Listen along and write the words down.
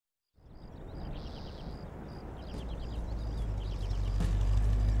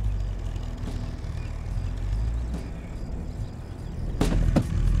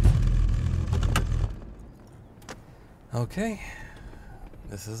Okay,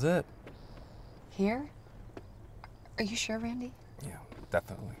 this is it. Here? Are you sure, Randy? Yeah,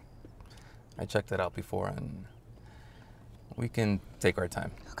 definitely. I checked it out before and we can take our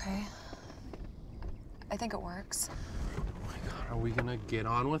time. Okay. I think it works. Oh my God, are we gonna get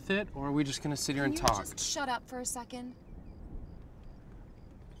on with it or are we just gonna sit here and talk? Can you just shut up for a second?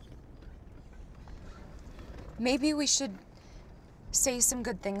 Maybe we should say some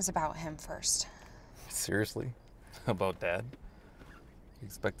good things about him first. Seriously? About Dad? You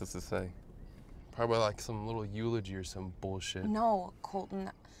expect us to say? Probably like some little eulogy or some bullshit. No, Colton.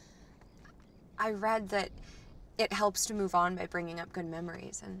 I read that it helps to move on by bringing up good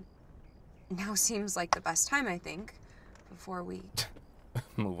memories, and now seems like the best time, I think, before we...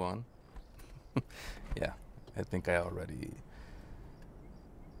 Move on? Yeah, I think I already...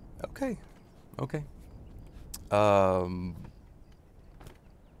 Okay. Why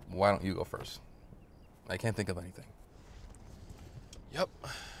don't you go first? I can't think of anything. Yep,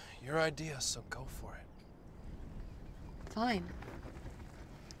 your idea, so go for it. Fine.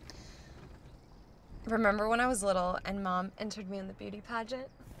 Remember when I was little and Mom entered me in the beauty pageant?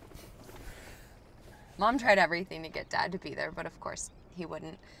 Mom tried everything to get Dad to be there, but of course he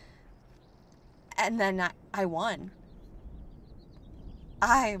wouldn't. And then I won.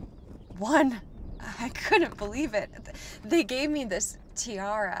 I won. I couldn't believe it. They gave me this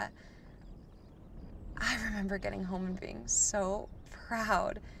tiara. I remember getting home and being so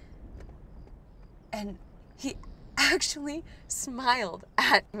proud. And he actually smiled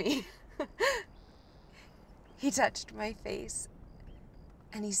at me. He touched my face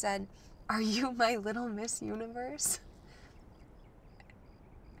and he said, "Are you my little Miss Universe?"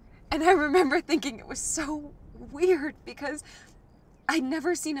 And I remember thinking it was so weird because I'd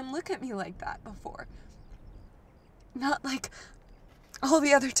never seen him look at me like that before. Not like all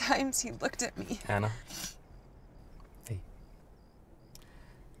the other times he looked at me. Hannah? Hey.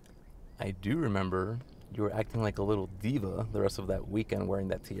 I do remember you were acting like a little diva the rest of that weekend wearing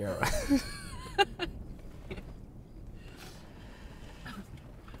that tiara.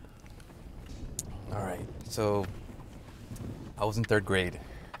 All right, so I was in 3rd grade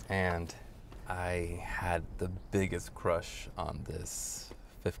and I had the biggest crush on this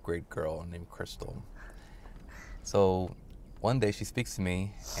 5th grade girl named Crystal. So one day she speaks to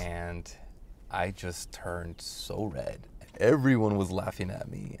me and I just turned so red. Everyone was laughing at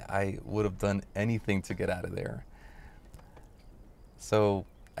me. I would have done anything to get out of there. So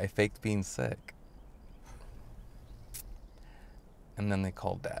I faked being sick. And then they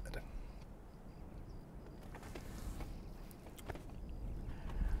called Dad.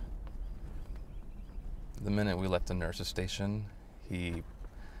 The minute we left the nurse's station, he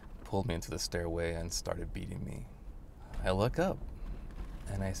pulled me into the stairway and started beating me. I look up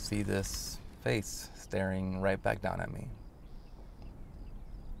and I see this face staring right back down at me.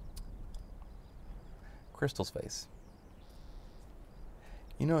 Crystal's face.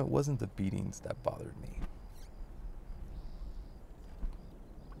 You know, it wasn't the beatings that bothered me.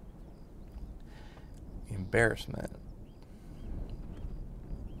 The embarrassment.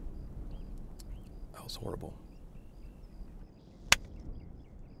 That was horrible.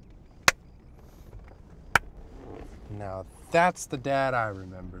 Now that's the Dad I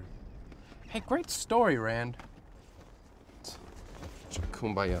remember. Hey, great story, Rand. Some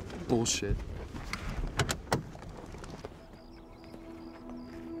kumbaya bullshit.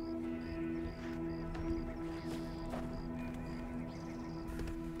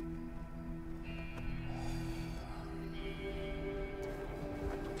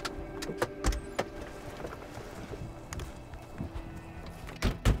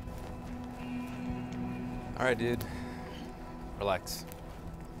 All right, dude. Relax.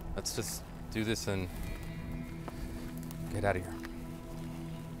 Let's just do this and get out of here.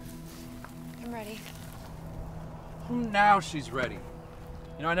 I'm ready. Now she's ready.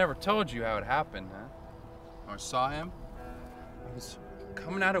 You know, I never told you how it happened, huh? Or saw him. I was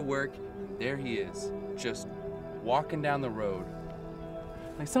coming out of work, and there he is, just walking down the road.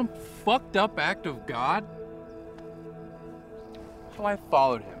 Like some fucked up act of God. So I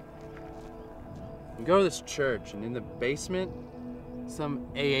followed him. We go to this church, and in the basement, some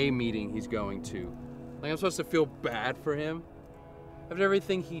AA meeting he's going to. Like I'm supposed to feel bad for him? After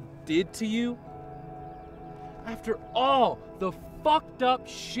everything he did to you? After all the fucked up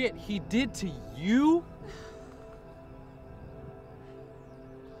shit he did to you?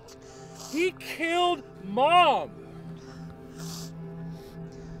 He killed Mom!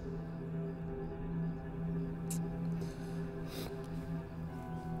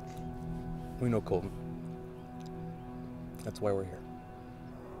 We know Colton. That's why we're here.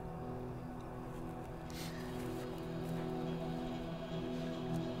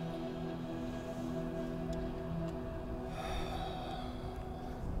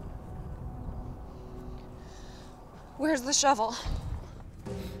 Where's the shovel?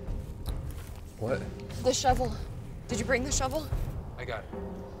 What? The shovel. Did you bring the shovel? I got it.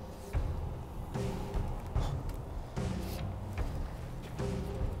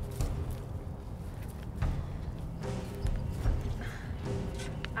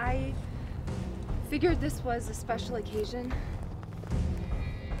 I figured this was a special occasion.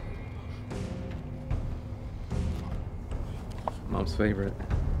 Mom's favorite.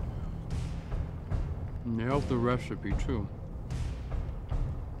 Nailed the recipe too.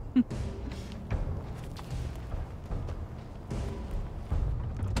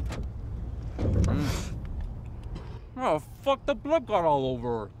 Oh, fuck, the blood got all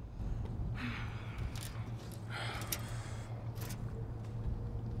over her.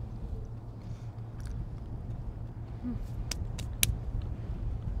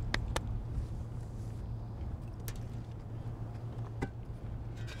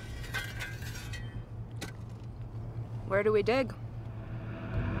 Where do we dig?